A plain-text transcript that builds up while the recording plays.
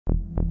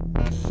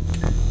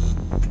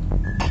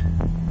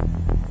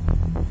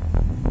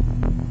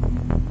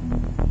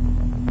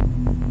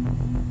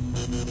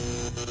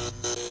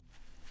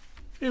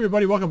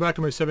everybody, welcome back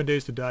to my 7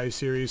 Days to Die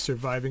series,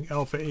 surviving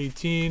Alpha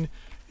 18.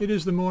 It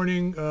is the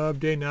morning of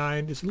day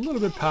 9. It's a little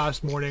bit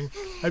past morning.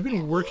 I've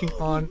been working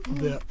on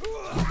the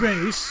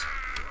base,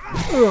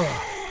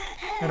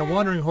 and a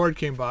wandering horde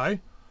came by.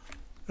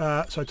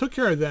 So I took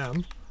care of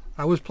them.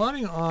 I was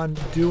planning on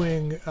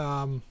doing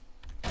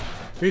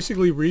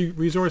basically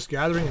resource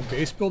gathering and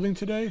base building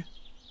today.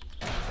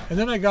 And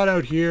then I got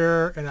out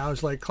here and I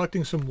was like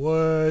collecting some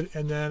wood,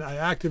 and then I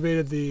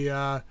activated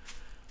the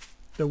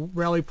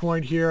rally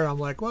point here, and I'm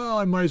like, well,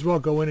 I might as well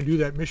go in and do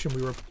that mission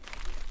we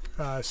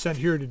were sent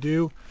here to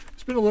do.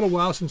 It's been a little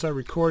while since I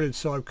recorded,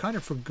 so I've kind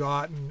of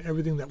forgotten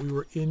everything that we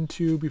were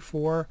into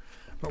before,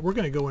 but we're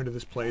going to go into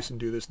this place and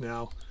do this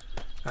now.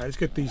 All right, let's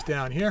get these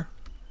down here.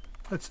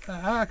 Let's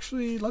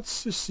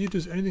just see if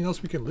there's anything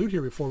else we can loot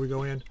here before we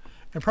go in.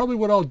 And probably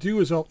what I'll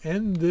do is I'll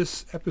end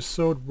this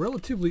episode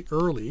relatively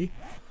early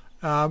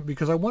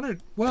because I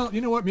wanted, well, you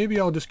know what, maybe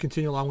I'll just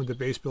continue along with the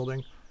base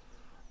building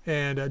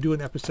and do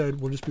an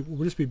episode. We'll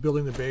just be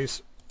building the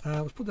base.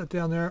 Let's put that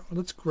down there.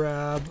 Let's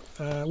grab,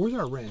 where's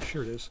our wrench?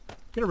 Here it is.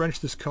 Gotta wrench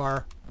this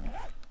car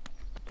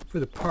for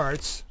the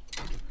parts,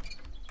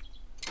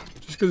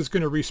 just because it's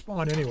going to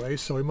respawn anyway,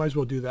 so we might as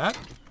well do that.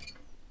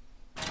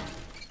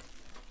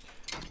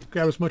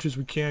 Grab as much as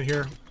we can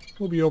here.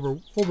 We'll be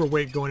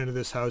overweight going into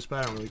this house, but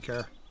I don't really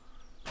care.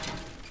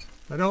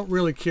 I don't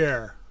really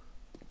care.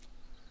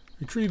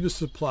 Retrieve the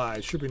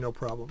supplies. Should be no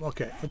problem.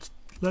 Okay,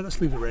 let's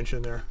leave the wrench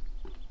in there.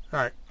 All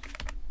right.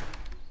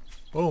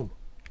 Boom.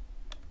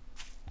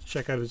 Let's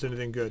check out if there's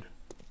anything good.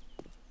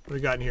 What do we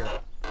got in here?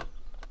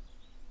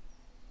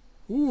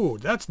 Ooh,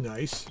 that's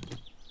nice.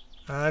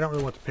 I don't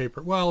really want the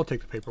paper. Well, I'll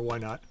take the paper. Why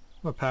not?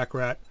 I'm a pack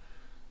rat.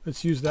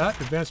 Let's use that.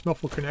 Advanced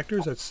muffle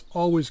connectors. That's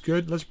always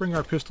good. Let's bring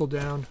our pistol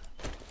down.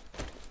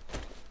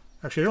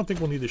 Actually, I don't think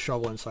we'll need the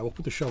shovel inside. We'll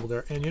put the shovel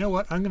there. And you know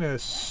what? I'm going to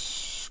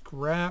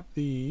scrap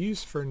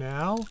these for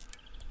now.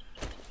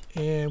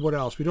 And what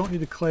else? We don't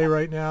need the clay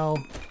right now.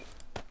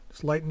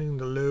 It's lightening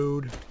the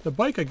load. The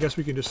bike, I guess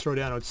we can just throw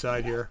down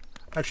outside here.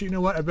 Actually, you know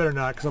what? I better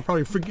not, because I'll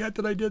probably forget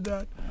that I did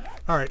that.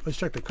 All right, let's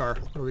check the car.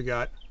 What do we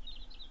got?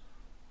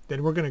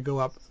 Then we're going to go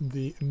up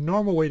the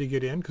normal way to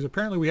get in, because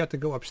apparently we have to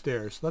go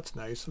upstairs. So that's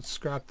nice. Let's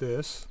scrap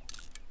this.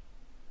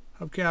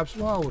 Hubcaps.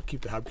 Well, we'll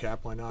keep the hubcap.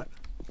 Why not?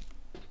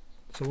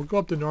 So we'll go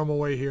up the normal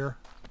way here.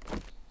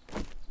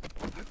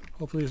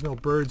 Hopefully there's no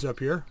birds up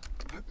here.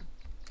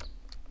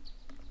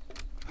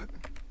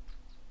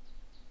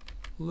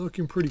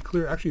 Looking pretty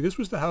clear. Actually, this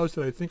was the house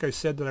that I think I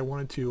said that I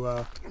wanted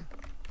to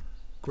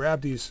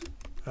grab these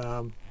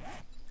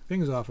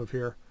things off of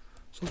here.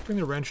 So let's bring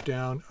the wrench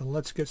down and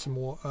let's get some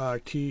more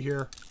tea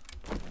here.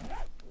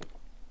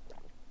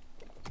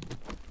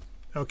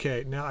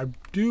 Okay, now I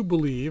do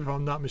believe, if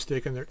I'm not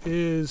mistaken, there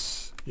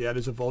is, yeah,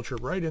 there's a vulture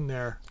right in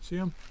there. See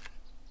him?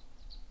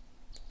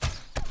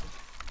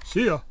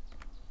 See ya.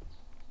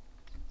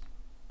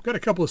 Got a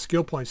couple of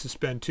skill points to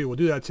spend too. We'll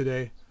do that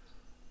today.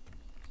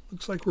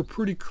 Looks like we're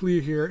pretty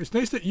clear here. It's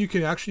nice that you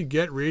can actually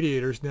get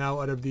radiators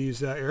now out of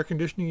these air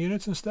conditioning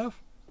units and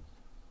stuff.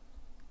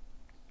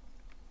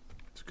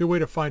 It's a good way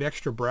to find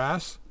extra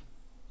brass.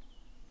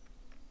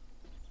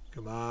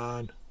 Come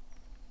on.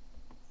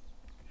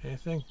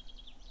 Anything?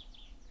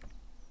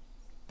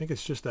 I think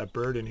it's just that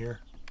bird in here.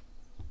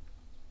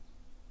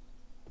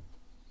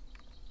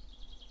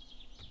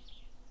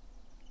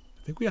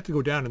 I think we have to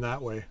go down in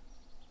that way.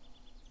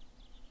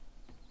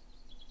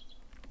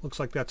 Looks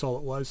like that's all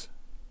it was.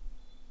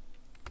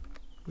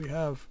 We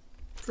have,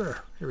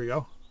 here we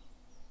go.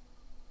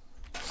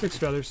 6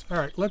 feathers. All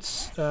right,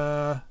 let's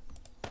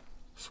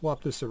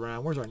swap this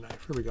around. Where's our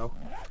knife? Here we go.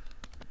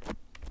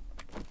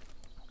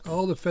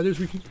 All the feathers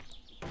we can.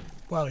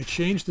 Wow, they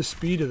changed the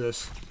speed of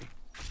this.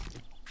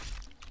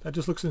 That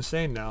just looks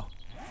insane now.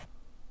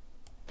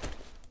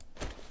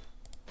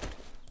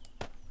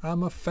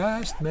 I'm a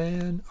fast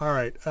man. All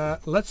right, are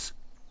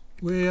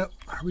we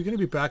going to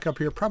be back up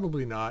here?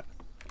 Probably not.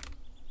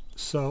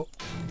 So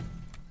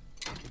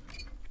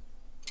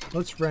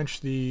let's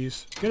wrench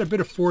these. Get a bit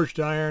of forged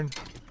iron.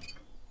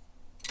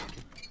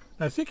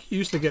 I think you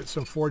used to get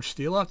some forged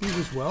steel off these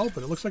as well,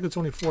 but it looks like it's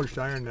only forged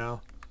iron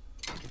now.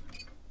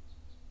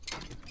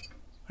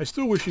 I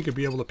still wish you could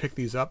be able to pick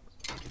these up.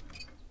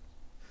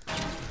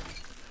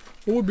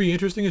 What would be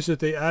interesting is that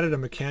they added a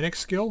mechanic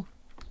skill.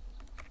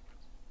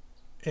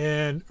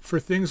 And for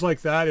things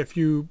like that, if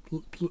you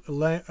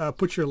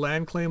put your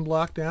land claim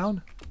block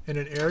down in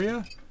an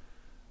area,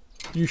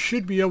 you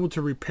should be able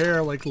to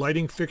repair like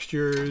lighting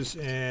fixtures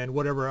and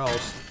whatever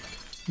else.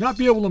 Not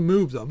be able to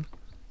move them,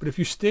 but if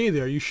you stay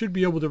there, you should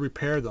be able to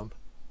repair them.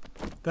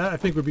 That I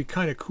think would be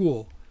kind of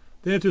cool.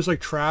 Then if there's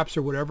like traps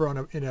or whatever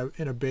on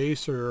in a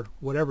base or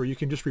whatever, you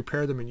can just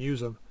repair them and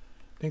use them.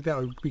 I think that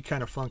would be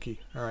kind of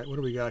funky. All right, what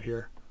do we got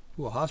here?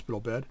 Ooh, a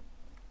hospital bed.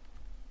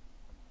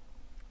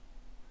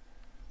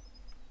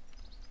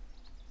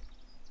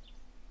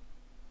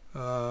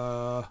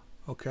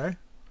 Okay.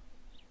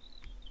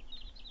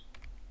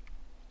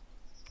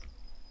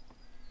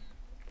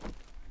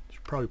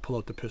 Should probably pull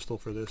out the pistol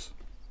for this.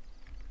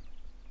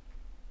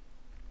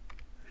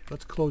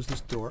 Let's close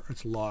this door.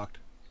 It's locked.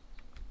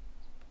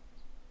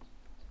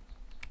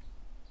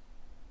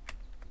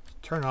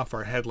 turn off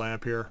our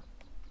headlamp here.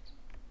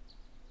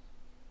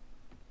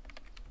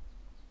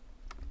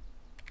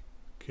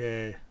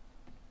 Okay.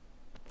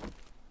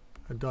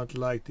 I don't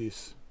like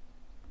this.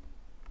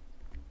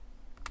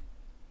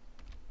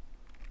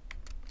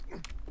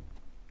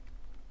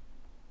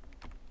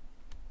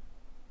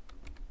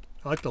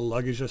 I like the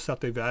luggage and stuff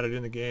they've added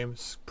in the game.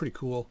 It's pretty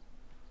cool.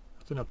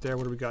 Nothing up there.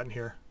 What do we got in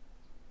here?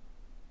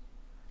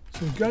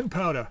 Some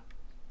gunpowder.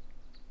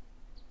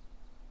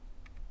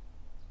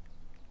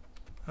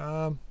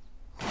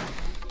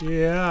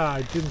 Yeah,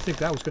 I didn't think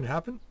that was going to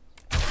happen.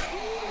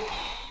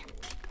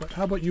 But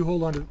how about you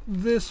hold on to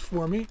this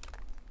for me?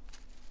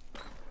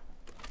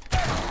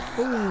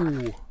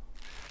 Oh!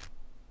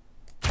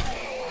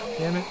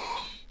 Damn it.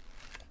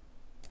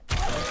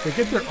 They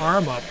get their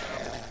arm up.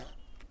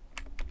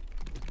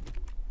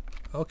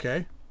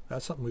 Okay,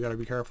 that's something we got to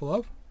be careful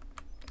of.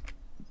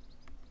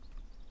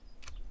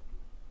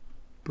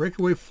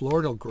 Breakaway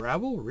floor to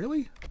gravel?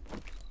 Really?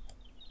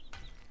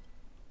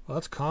 Well,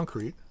 that's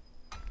concrete.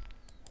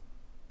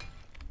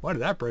 Why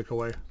did that break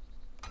away?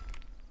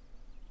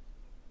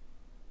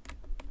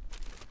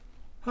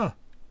 Huh.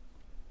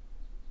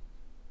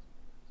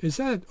 Is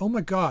that... Oh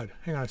my god.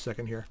 Hang on a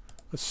second here.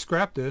 Let's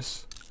scrap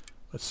this.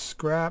 Let's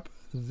scrap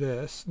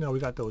this. No, we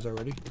got those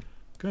already.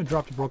 Gonna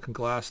drop the broken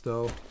glass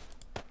though.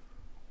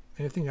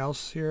 Anything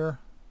else here?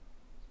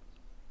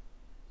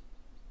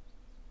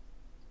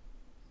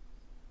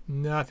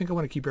 No, I think I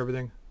want to keep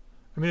everything.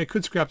 I mean, I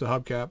could scrap the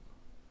hubcap.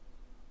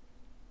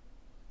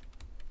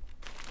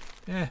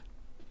 Eh.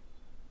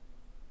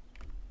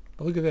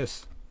 But look at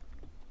this.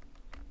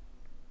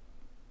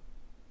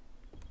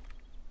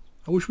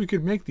 I wish we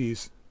could make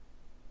these.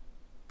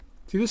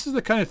 See, this is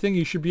the kind of thing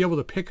you should be able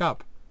to pick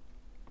up.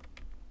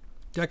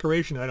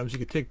 Decoration items you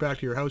could take back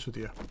to your house with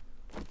you.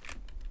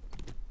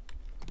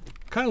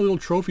 Kind of little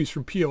trophies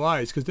from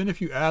POIs, because then if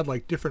you add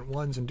like different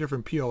ones and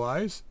different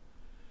POIs,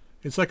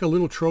 it's like a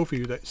little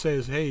trophy that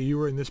says, hey, you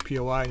were in this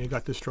POI and you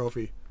got this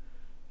trophy.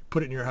 You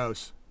put it in your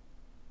house.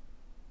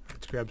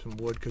 Let's grab some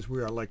wood, because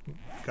we are like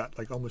got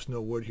like almost no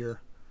wood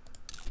here.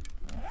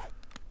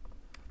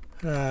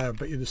 I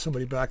bet you there's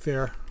somebody back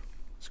there.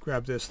 Let's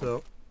grab this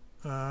though.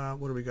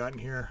 What do we got in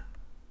here?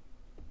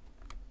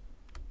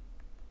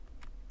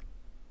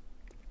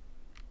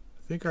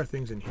 I think our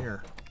thing's in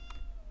here.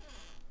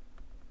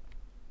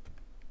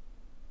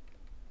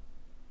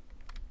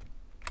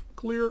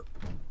 Clear.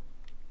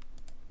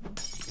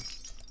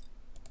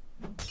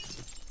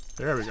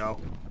 There we go.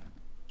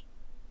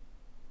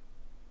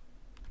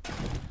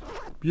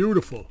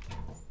 Beautiful.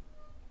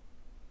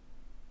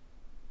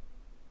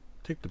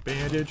 Take the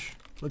bandage.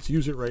 Let's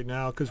use it right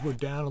now because we're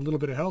down a little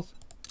bit of health.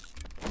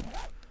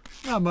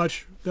 Not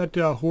much. That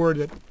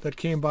horde that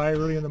came by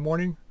early in the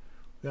morning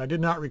that I did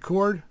not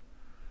record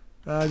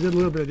did a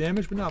little bit of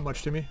damage, but not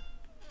much to me.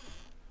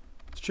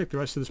 Let's check the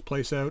rest of this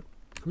place out.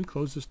 Can we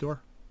close this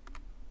door?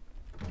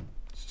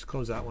 Let's just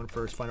close that one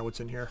first, find out what's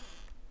in here.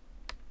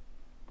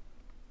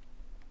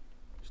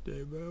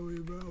 Stay very,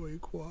 very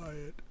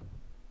quiet.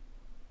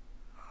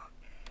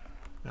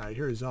 I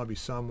hear a zombie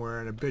somewhere,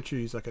 and I bet you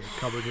he's like in a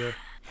cupboard here.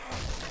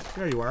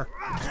 There you are.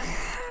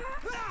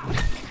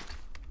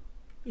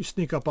 You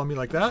sneak up on me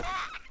like that.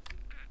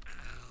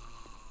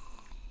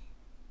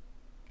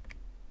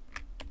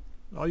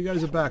 All you got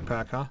is a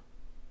backpack, huh?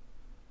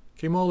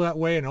 Came all that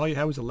way and all you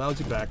had was a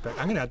lousy backpack.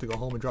 I'm going to have to go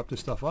home and drop this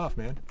stuff off,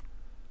 man.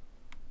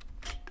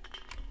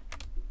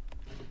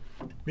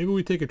 Maybe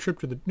we take a trip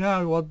to the...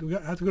 No, well, we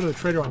have to go to the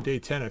trader on day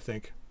 10, I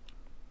think.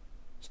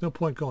 There's no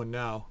point going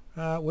now.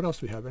 What else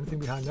do we have? Anything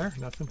behind there?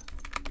 Nothing.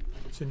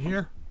 What's in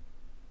here?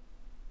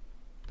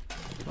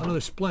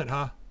 Another splint,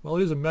 huh? Well,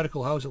 it is a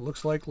medical house, it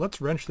looks like. Let's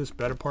wrench this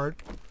bed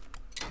apart.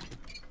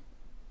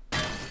 A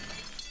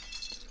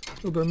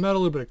little bit of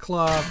metal, a little bit of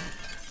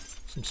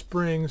cloth, some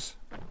springs.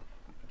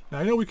 Now,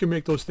 I know we can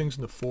make those things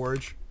in the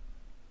forge,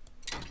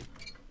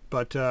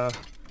 but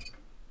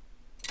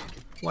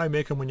why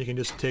make them when you can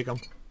just take them?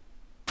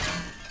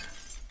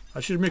 I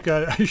should make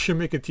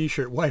a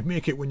t-shirt. Why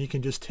make it when you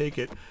can just take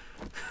it?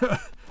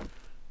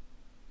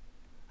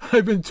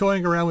 I've been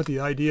toying around with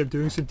the idea of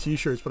doing some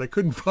t-shirts, but I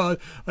couldn't find,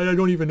 I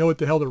don't even know what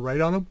the hell to write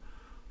on them.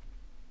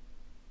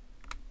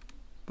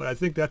 But I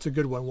think that's a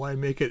good one. Why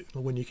make it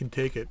when you can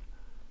take it?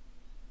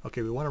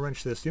 Okay, we want to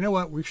wrench this. You know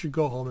what? We should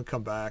go home and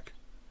come back.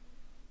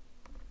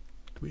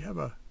 Do we have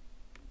a...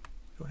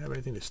 We don't have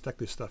anything to stick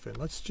this stuff in.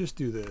 Let's just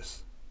do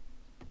this.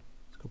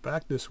 Let's go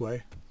back this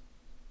way.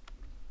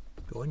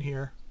 Go in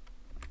here.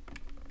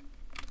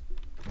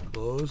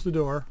 Close the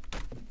door.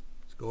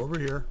 Let's go over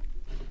here.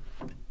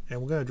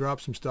 And we're going to drop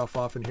some stuff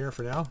off in here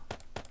for now,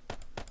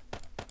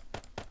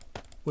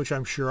 which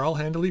I'm sure I'll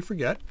handily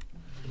forget.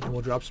 And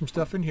we'll drop some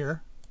stuff in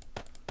here,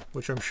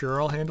 which I'm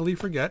sure I'll handily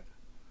forget.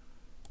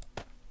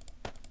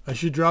 I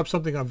should drop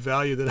something of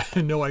value that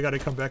I know I got to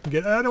come back and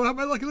get. I don't have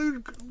my lucky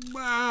looter.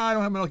 I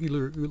don't have my lucky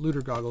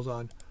looter goggles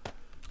on,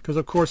 because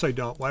of course I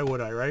don't. Why would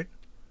I, right?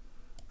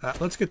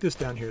 Let's get this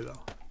down here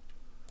though.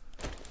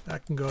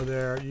 That can go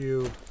there.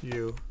 You.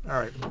 All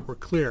right, we're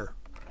clear.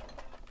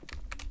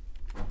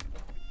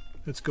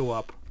 Let's go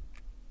up.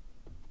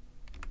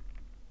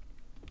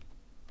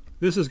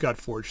 This has got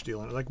forged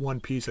steel in it, like one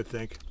piece, I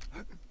think.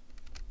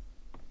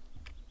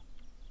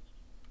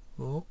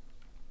 Oh.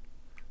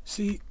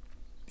 See,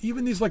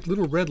 even these like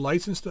little red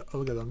lights and stuff. Oh,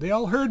 look at them. They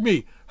all heard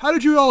me. How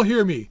did you all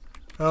hear me?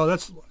 Oh,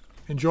 that's...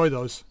 Enjoy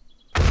those.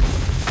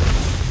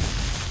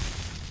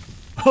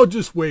 I'll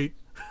just wait.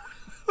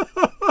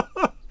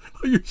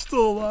 You're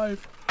still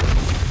alive.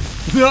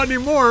 Not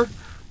anymore.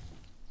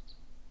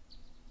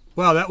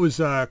 Wow, that was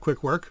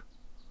quick work.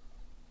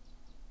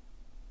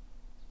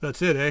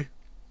 That's it, eh?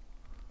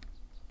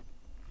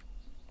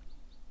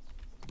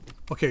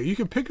 Okay, you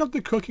can pick up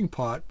the cooking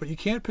pot, but you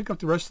can't pick up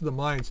the rest of the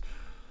mines.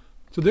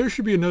 So there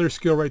should be another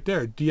skill right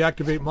there.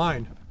 Deactivate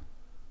mine.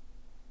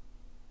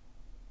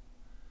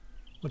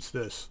 What's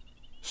this?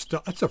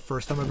 That's the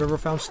first time I've ever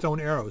found stone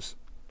arrows.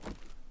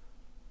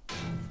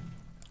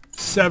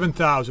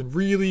 7,000.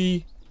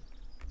 Really?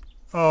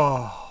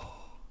 Oh.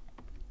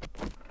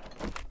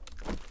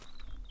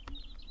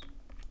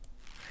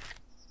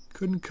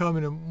 Couldn't come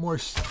in a more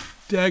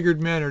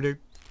staggered manner to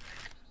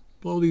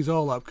blow these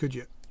all up, could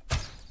you?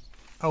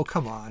 Oh,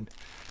 come on.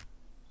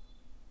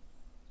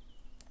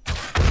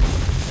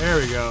 There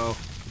we go.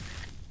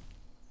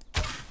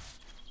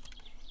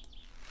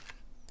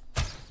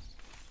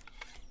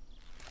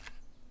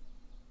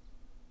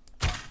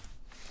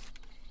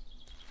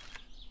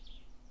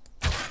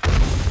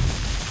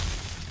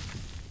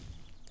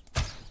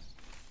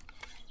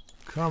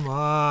 Come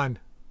on.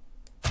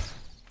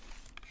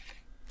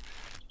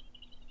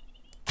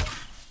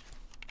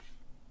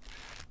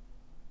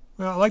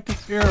 Well, I like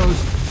the arrows.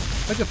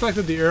 I like the fact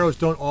that the arrows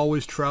don't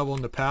always travel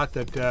in the path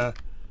that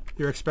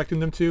you're expecting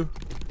them to.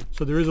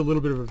 So there is a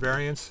little bit of a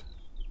variance.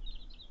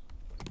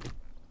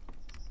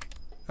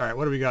 Alright,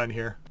 what do we got in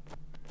here?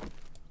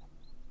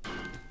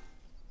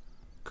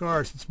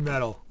 Cars, it's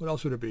metal. What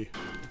else would it be?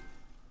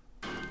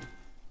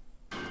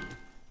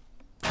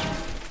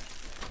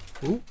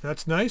 Ooh,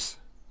 that's nice.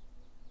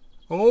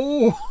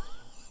 Oh!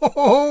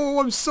 Oh,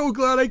 I'm so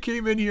glad I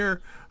came in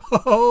here.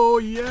 Oh,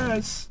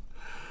 yes.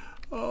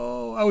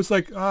 Oh, I was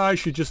like, I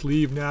should just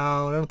leave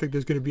now. I don't think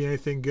there's going to be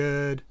anything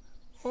good.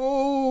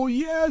 Oh,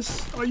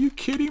 yes. Are you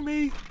kidding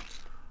me?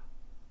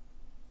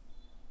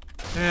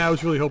 Yeah, I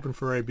was really hoping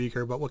for a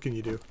beaker, but what can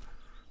you do?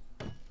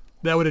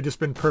 That would have just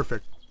been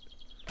perfect.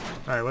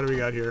 Alright, what do we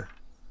got here?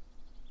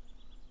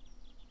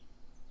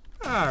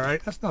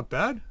 Alright, that's not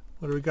bad.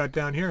 What do we got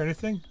down here?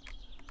 Anything?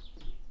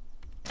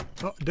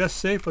 Oh, desk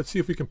safe. Let's see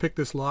if we can pick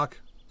this lock.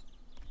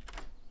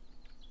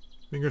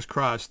 Fingers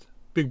crossed.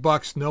 Big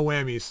bucks, no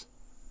whammies.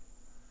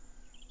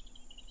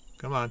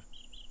 Come on.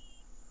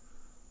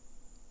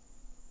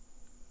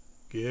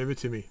 Give it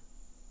to me.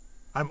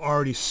 I'm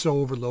already so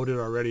overloaded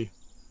already.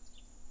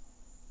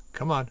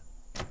 Come on.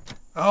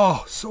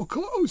 Oh, so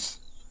close.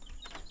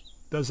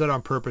 Does that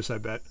on purpose, I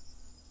bet.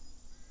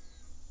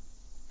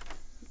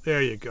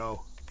 There you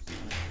go.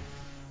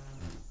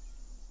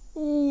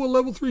 Oh, a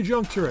level 3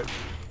 junk turret.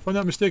 If I'm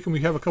not mistaken,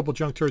 we have a couple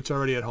junk turrets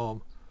already at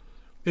home.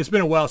 It's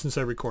been a while since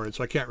I recorded,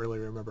 so I can't really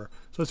remember.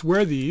 So let's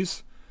wear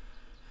these.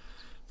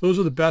 Those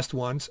are the best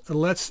ones.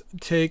 Let's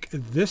take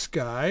this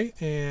guy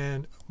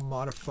and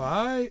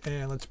modify,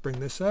 and let's bring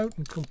this out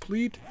and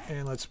complete,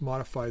 and let's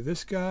modify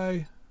this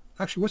guy.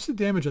 Actually, what's the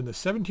damage on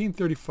this?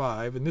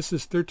 1735, and this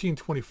is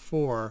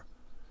 1324.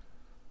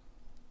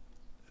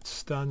 It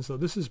stuns, though.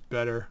 This is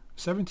better.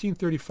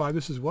 1735,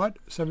 this is what?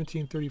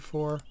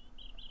 1734.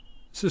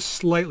 This is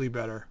slightly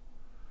better.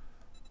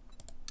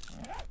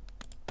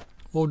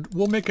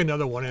 We'll make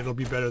another one, and it'll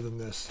be better than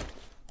this.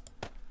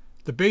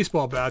 The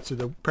baseball bats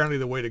are apparently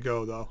the way to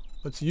go, though.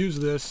 Let's use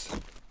this.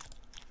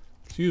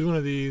 Let's use one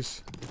of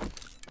these.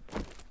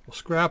 We'll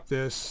scrap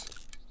this.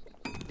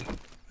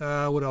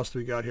 What else do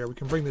we got here? We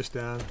can bring this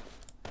down.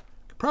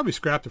 Could probably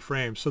scrap the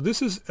frame. So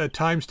this is a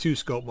 ×2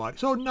 scope mod.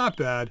 So not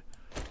bad.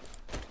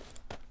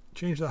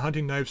 Change the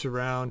hunting knives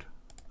around.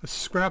 Let's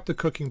scrap the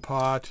cooking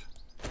pot.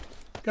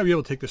 Gotta be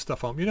able to take this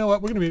stuff home. You know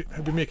what? We're gonna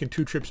be making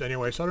 2 trips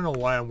anyway, so I don't know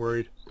why I'm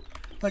worried.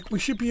 Like, we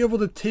should be able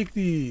to take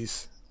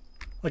these.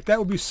 Like, that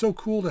would be so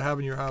cool to have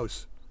in your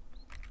house.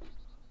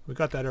 We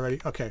got that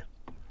already. Okay.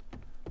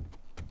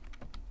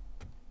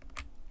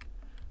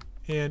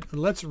 And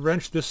let's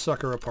wrench this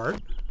sucker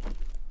apart.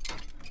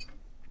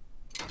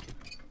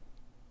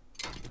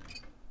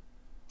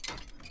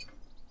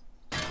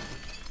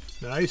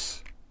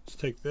 Nice. Let's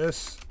take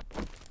this.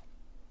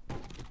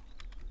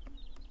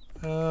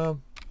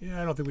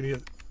 Yeah, I don't think we need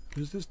it.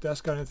 Does this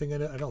desk got anything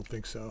in it? I don't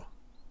think so.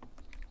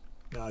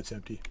 No, it's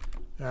empty.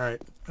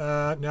 Alright,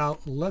 now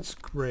let's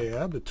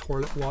grab the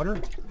toilet water.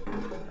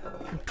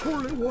 The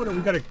toilet water, we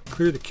gotta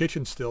clear the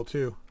kitchen still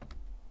too.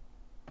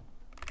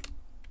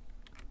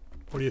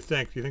 What do you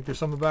think? Do you think there's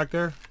something back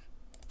there?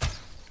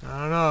 I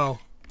don't know.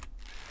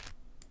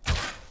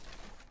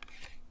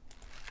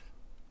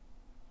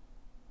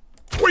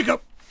 Wake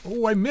up!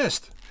 Oh, I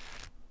missed.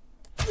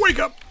 Wake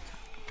up!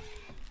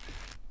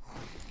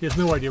 He has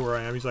no idea where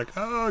I am. He's like,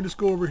 oh, just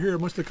go over here. It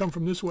must have come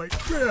from this way.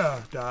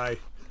 Yeah, die.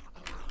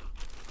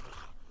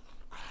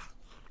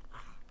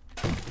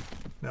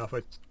 Now, if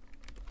I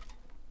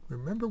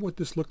remember what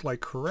this looked like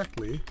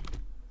correctly...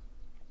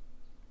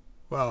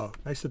 Wow,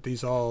 nice that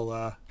these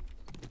all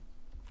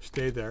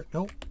stayed there.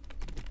 Nope.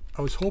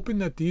 I was hoping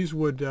that these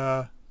would,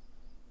 that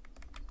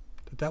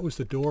was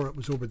the door. It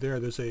was over there.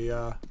 There's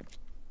a,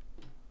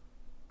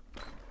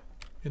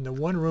 in the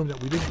one room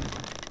that we didn't,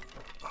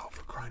 oh,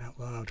 for crying out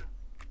loud.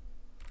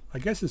 I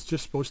guess it's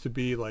just supposed to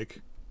be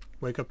like,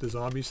 wake up the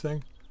zombies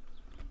thing.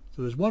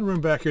 So there's one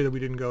room back here that we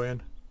didn't go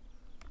in.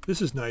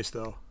 This is nice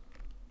though.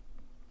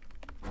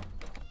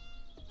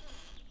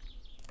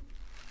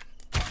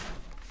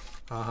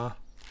 Uh-huh.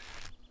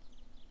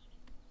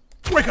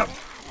 Wake up!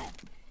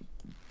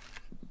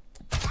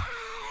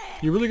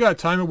 You really got to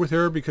time it with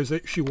her because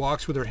she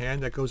walks with her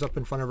hand that goes up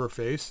in front of her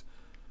face.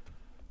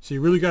 So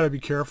you really got to be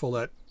careful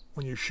that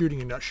when you're shooting,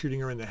 you're not shooting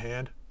her in the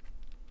hand.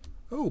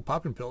 Oh,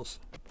 popping pills.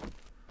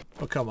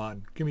 Oh, come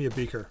on. Give me a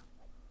beaker.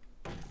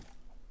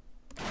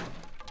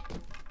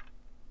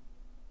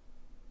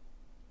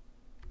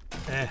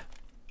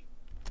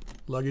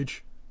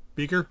 Luggage.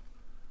 Beaker.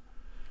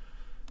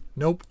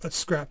 Nope. Let's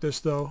scrap this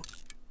though.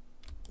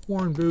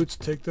 Worn boots.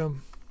 Take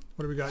them.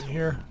 What do we got in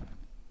here?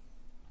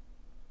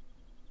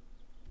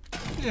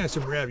 Yeah,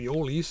 some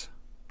raviolis.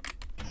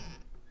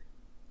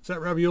 Is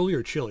that ravioli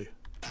or chili?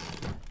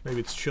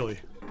 Maybe it's chili.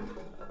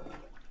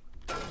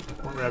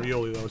 Not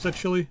ravioli though. Is that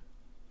chili?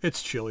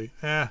 It's chili.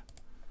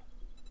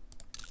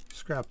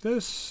 Scrap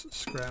this.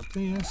 Scrap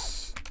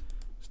this.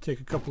 Let's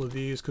take a couple of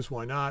these because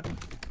why not?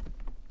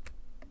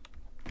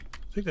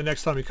 I think the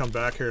next time we come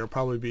back here it'll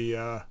probably be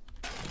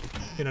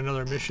in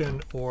another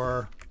mission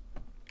or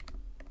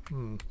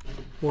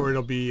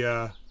it'll be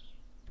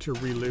to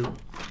re-loot.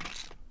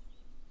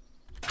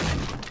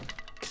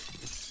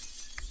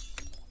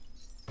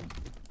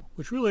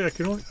 Which really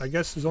I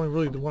guess is only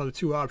really one of the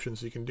two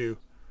options you can do.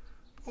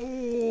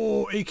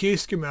 Oh, AK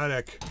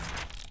schematic.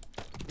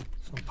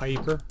 Some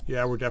paper.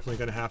 Yeah, we're definitely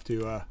going to have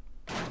to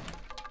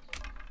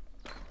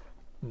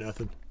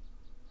nothing.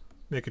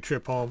 Make a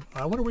trip home.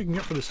 I wonder what we can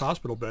get for this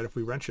hospital bed if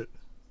we wrench it.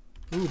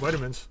 Ooh,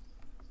 vitamins.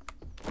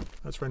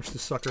 Let's wrench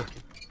this sucker.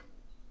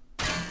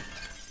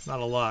 Not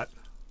a lot.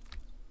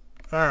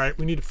 Alright,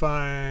 we need to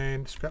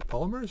find scrap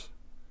polymers.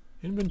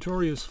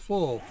 Inventory is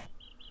full.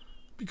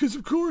 Because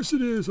of course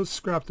it is. Let's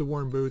scrap the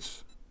worn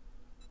boots.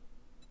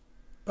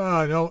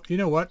 No, you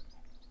know what?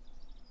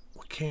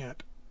 We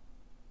can't.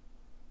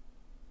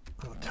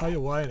 I'll tell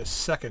you why in a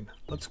second.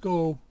 Let's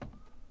go.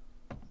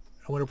 I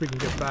wonder if we can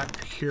get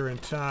back here in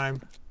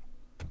time.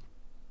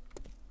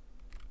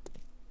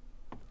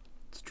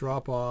 Let's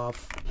drop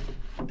off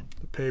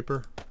the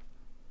paper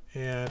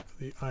and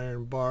the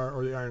iron bar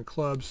or the iron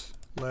clubs,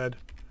 lead.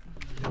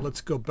 And let's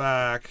go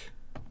back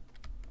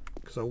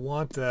because I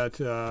want that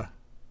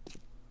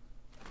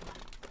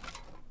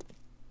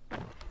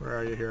where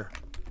are you here?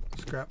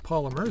 Scrap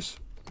polymers.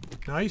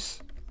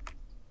 Nice.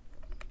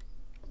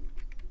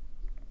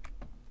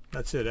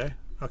 That's it, eh?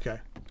 Okay.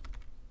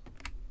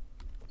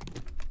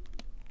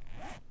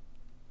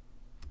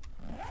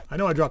 I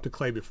know I dropped the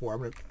clay before. I'm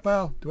gonna,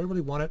 well, do I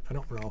really want it? I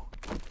don't know.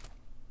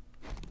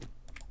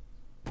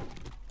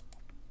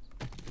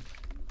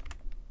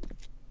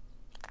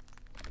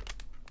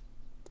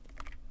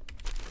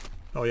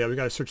 Oh yeah, we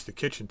gotta search the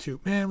kitchen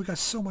too. Man, we got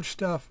so much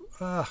stuff.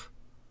 Ugh.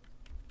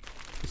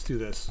 Let's do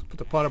this. Put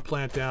the potted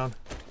plant down.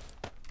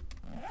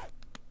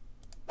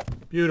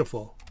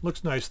 Beautiful.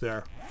 Looks nice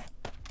there.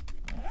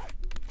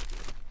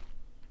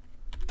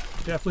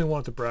 Definitely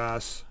want the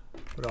brass.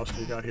 What else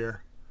do we got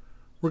here?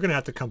 We're going to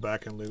have to come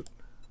back and loot.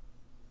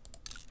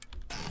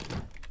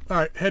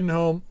 Alright, heading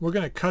home. We're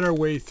going to cut our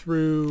way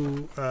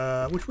through...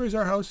 which way is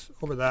our house?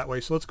 Over that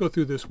way. So let's go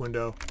through this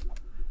window.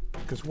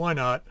 Because why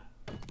not?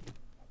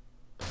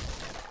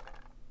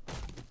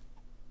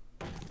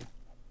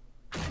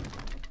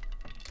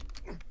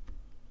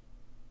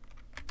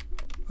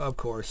 Of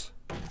course.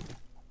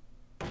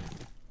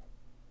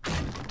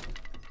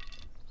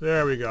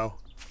 There we go.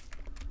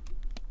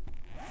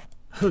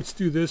 Let's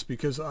do this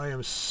because I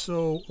am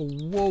so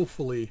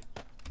woefully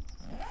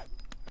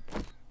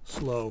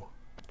slow.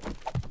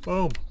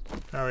 Boom.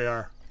 There we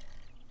are.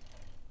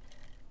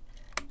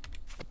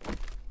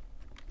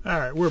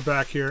 Alright, we're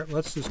back here.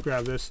 Let's just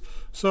grab this.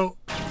 So,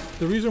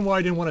 the reason why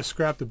I didn't want to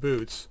scrap the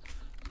boots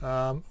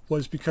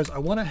was because I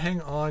want to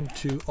hang on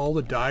to all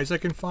the dyes I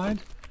can find.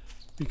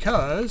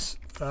 Because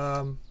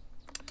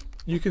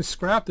you can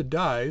scrap the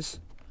dyes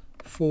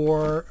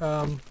for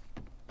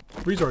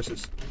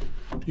resources.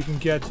 You can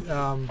get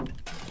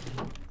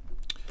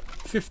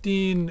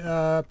 15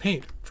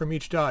 paint from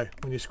each dye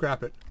when you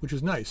scrap it, which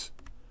is nice.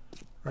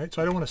 Right?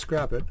 So I don't want to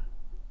scrap it.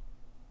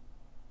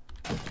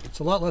 It's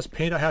a lot less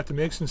paint I have to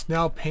make since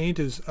now paint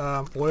is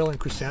oil and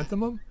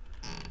chrysanthemum.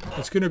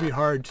 It's going to be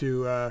hard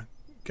to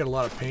get a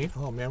lot of paint.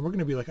 Oh man, we're going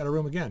to be like out of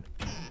room again.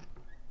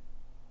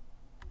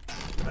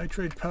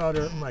 Nitrate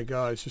powder. Oh my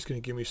god, it's just going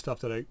to give me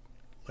stuff that I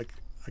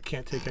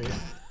can't take any.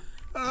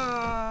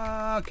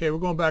 Okay, we're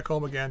going back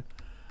home again.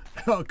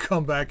 I'll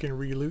come back and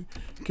re-loot.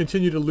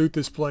 Continue to loot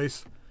this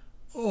place.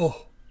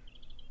 Oh.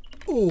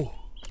 Oh.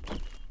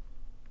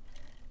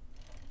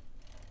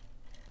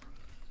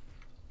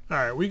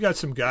 Alright, we got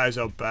some guys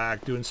out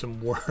back doing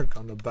some work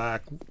on the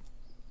back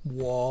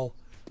wall.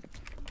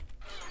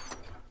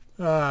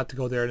 I have to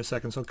go there in a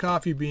second. So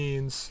coffee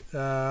beans.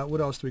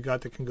 What else do we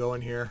got that can go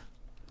in here?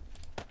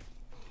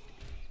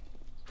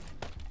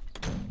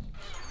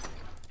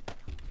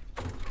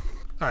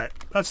 Alright,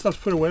 that stuff's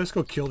put away. Let's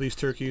go kill these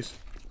turkeys.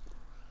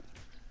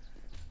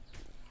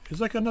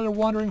 There's like another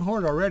wandering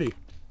horde already.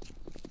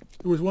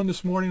 There was one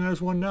this morning,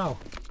 there's one now.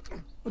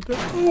 What the?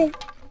 Oh!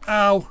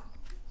 Ow!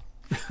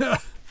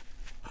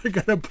 I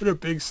gotta put a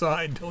big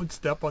sign, don't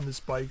step on the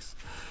spikes.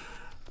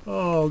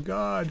 Oh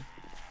God.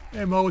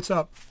 Hey Mo, what's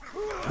up?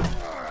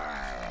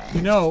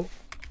 You know,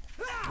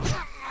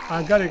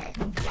 I gotta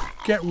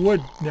get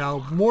wood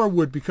now. More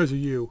wood because of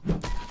you.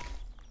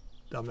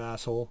 Dumb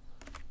asshole.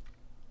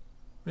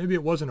 Maybe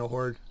it wasn't a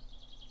horde.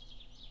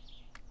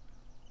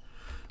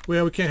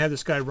 Well, we can't have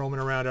this guy roaming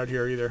around out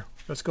here either.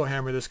 Let's go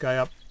hammer this guy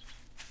up.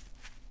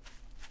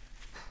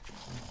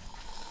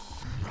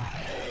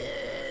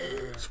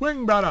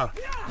 Swing, brother!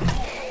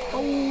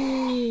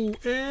 Oh,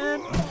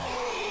 and...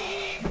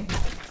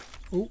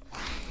 Oh,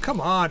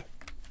 come on!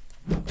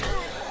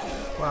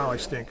 Wow, I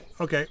stink.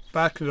 Okay,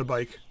 back to the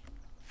bike.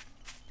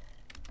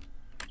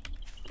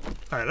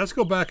 Alright, let's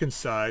go back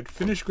inside.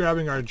 Finish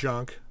grabbing our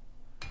junk.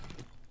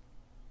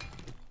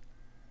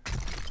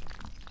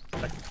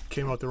 That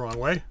came out the wrong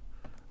way.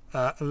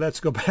 Let's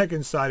go back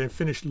inside and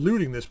finish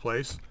looting this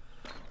place.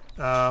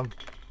 There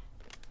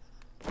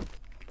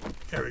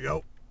we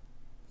go.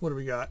 What do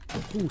we got?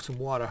 Ooh, some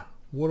water.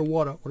 Water.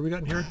 What do we got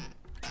in here?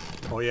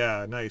 Oh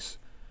yeah, nice.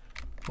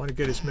 Want to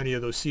get as many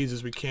of those seeds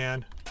as we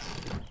can.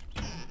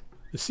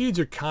 The seeds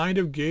are kind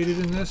of gated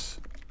in this.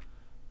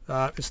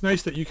 It's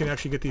nice that you can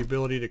actually get the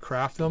ability to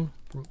craft them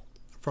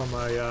from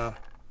a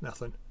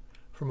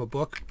from a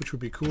book, which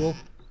would be cool.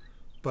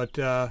 But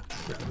grab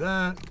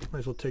that. Might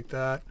as well take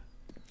that.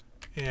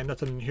 And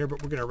nothing in here,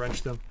 but we're gonna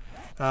wrench them.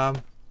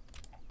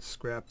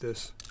 Scrap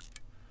this.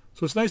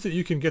 So it's nice that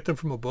you can get them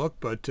from a book,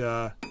 but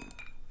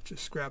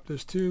just scrap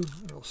this too.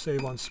 It'll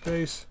save on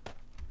space.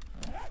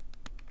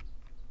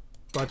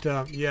 But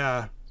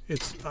yeah,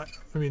 it's. I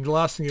mean, the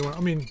last thing you want.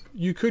 I mean,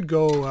 you could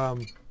go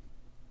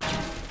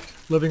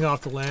living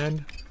off the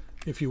land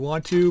if you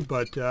want to,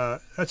 but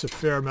that's a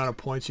fair amount of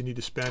points you need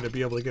to spend to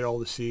be able to get all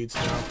the seeds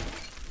now.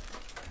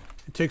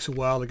 It takes a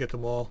while to get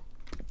them all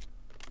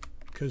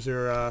because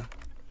they're.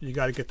 You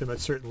got to get them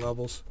at certain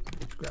levels.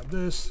 Let's grab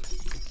this.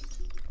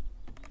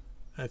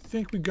 I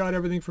think we got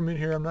everything from in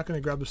here. I'm not going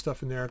to grab the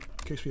stuff in there in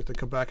case we have to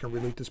come back and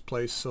reloot this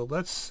place. So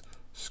let's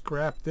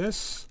scrap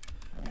this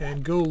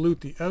and go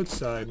loot the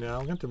outside now.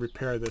 I'm going to have to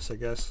repair this, I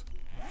guess.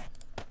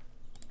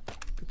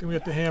 Good thing we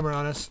got the hammer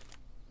on us.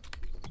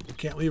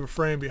 Can't leave a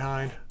frame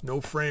behind. No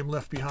frame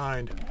left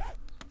behind.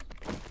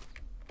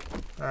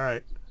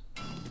 Alright.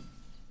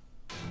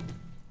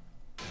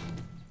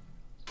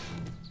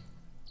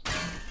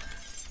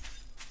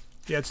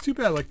 Yeah, it's too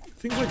bad. Like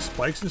things like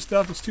spikes and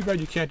stuff, it's too bad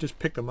you can't just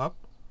pick them up.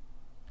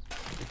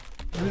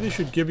 Maybe they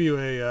should give you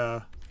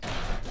a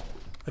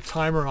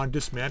timer on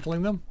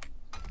dismantling them.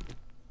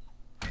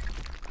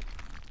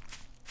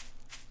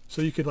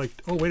 So you could like,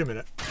 oh wait a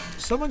minute.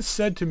 Someone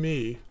said to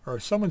me, or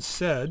someone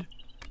said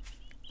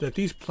that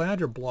these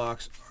planter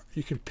blocks,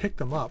 you can pick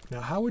them up.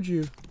 Now how do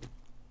you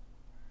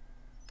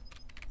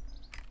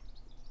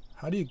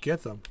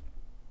get them?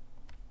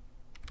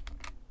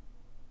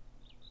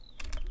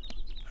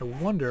 I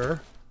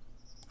wonder,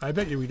 I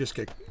bet you we just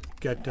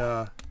get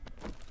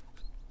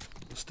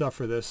stuff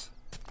for this.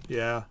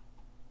 Yeah.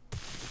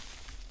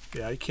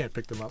 Yeah, you can't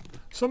pick them up.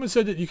 Someone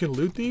said that you can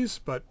loot these,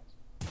 but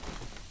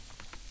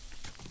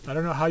I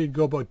don't know how you'd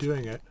go about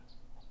doing it.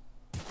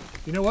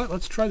 You know what?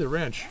 Let's try the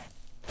wrench.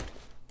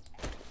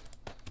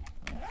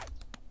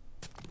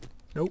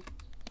 Nope.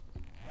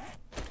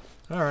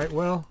 Alright,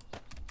 well.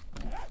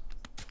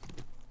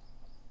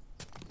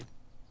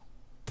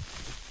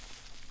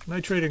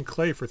 Nitrate and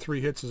clay for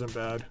 3 hits isn't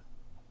bad.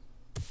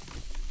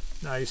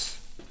 Nice.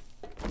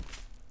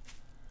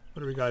 What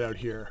do we got out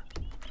here?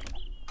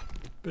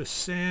 Bit of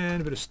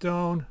sand, bit of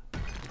stone.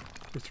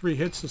 For 3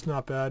 hits is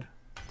not bad.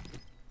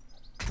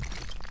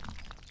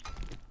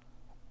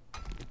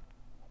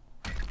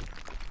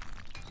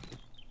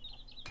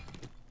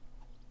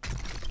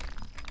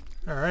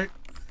 Alright.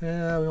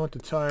 Yeah, we want the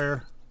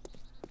tire.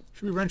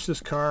 Should we wrench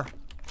this car?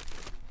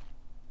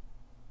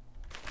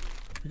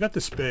 We got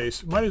the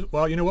space. Might as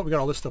well, you know what? We got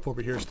all this stuff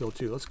over here still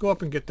too. Let's go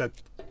up and get that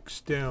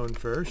stone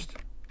first.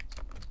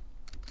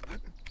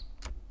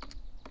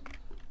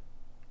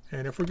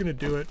 And if we're gonna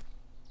do it,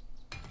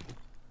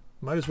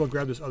 might as well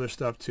grab this other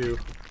stuff too.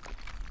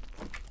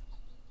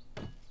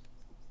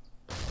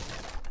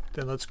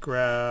 Then let's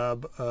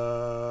grab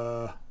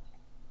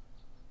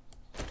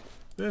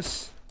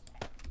this.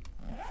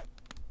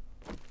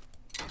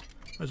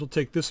 Might as well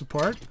take this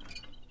apart.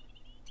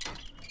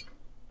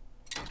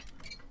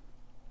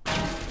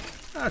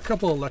 A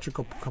couple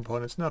electrical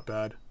components, not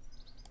bad.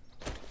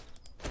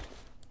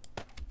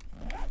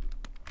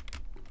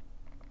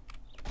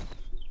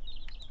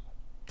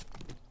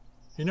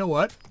 You know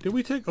what? Did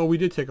we take... Oh, we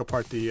did take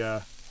apart the...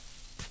 I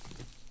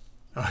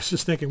was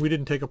just thinking we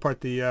didn't take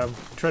apart the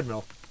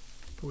treadmill.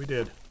 But we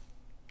did.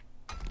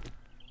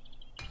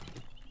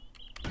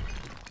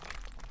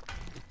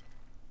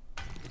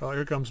 Oh,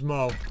 here comes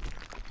Mo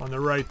on the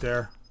right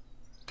there.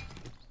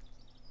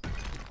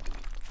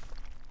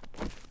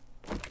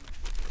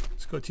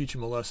 Let's go teach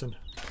him a lesson.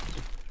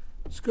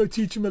 Let's go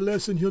teach him a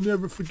lesson he'll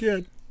never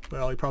forget.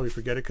 Well, he'll probably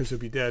forget it because he'll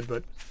be dead,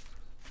 but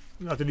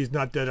not that he's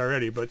not dead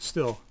already, but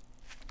still.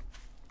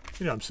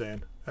 You know what I'm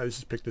saying. Let's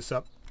just pick this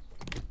up.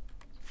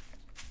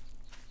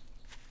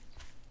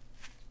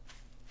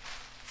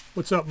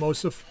 What's up,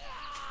 Mosif?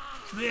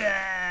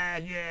 Yeah,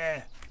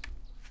 yeah.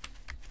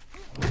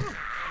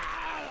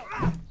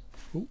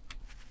 Ooh.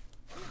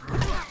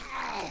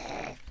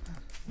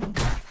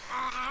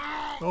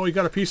 Oh, he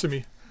got a piece of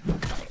me.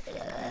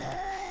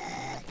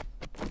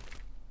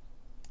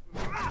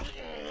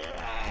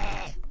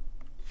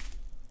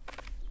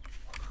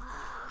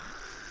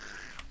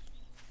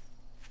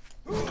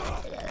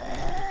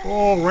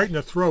 Oh, right in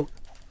the throat.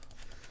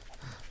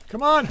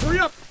 Come on, hurry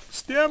up.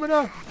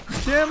 Stamina.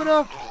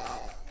 Stamina.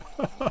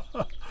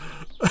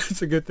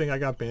 It's a good thing I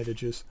got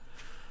bandages.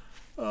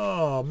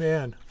 Oh,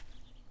 man.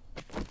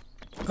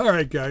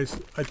 Alright, guys.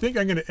 I think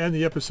I'm going to end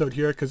the episode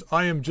here because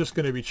I am just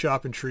going to be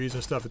chopping trees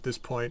and stuff at this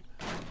point.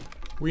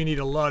 We need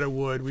a lot of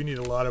wood. We need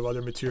a lot of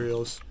other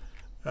materials.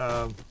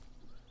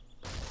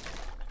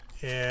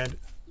 And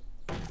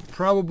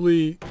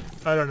probably,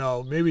 I don't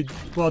know, maybe,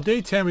 well,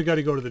 day 10 we got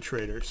to go to the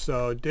trader.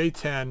 So day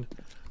 10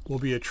 will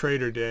be a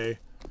trader day.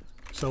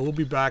 So we'll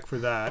be back for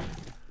that.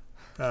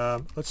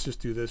 Let's just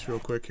do this real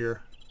quick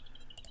here.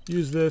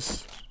 Use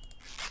this.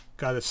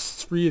 Got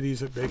 3 of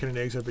these bacon and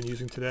eggs I've been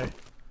using today.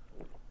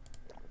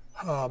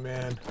 Oh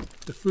man,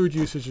 the food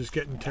usage is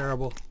getting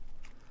terrible.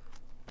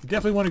 You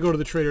definitely want to go to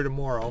the trader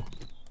tomorrow.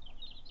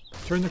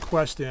 Turn the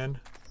quest in.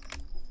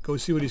 Go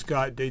see what he's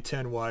got day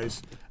 10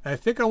 wise. And I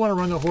think I want to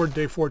run the horde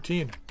day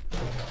 14.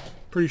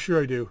 Pretty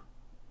sure I do.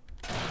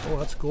 Oh,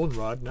 that's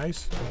goldenrod.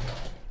 Nice.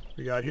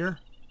 We got here.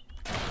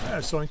 Yeah,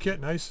 sewing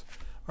kit. Nice.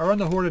 I'll run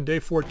the horde on day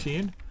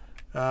 14.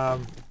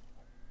 And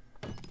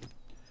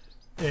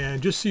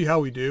just see how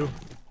we do.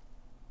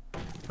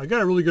 I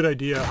got a really good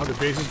idea how the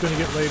base is going to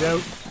get laid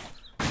out.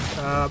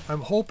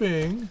 I'm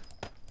hoping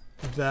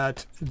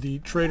that the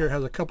trader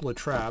has a couple of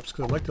traps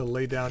because I'd like to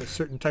lay down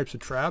certain types of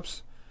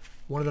traps.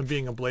 One of them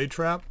being a blade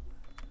trap.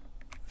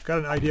 I've got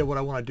an idea what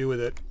I want to do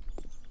with it.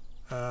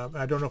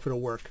 I don't know if it'll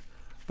work.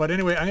 But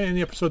anyway, I'm going to end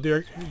the episode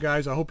there,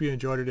 guys. I hope you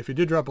enjoyed it. If you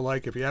did, drop a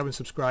like. If you haven't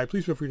subscribed,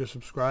 please feel free to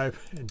subscribe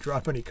and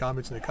drop any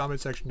comments in the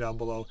comment section down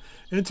below.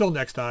 And until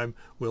next time,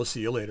 we'll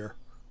see you later.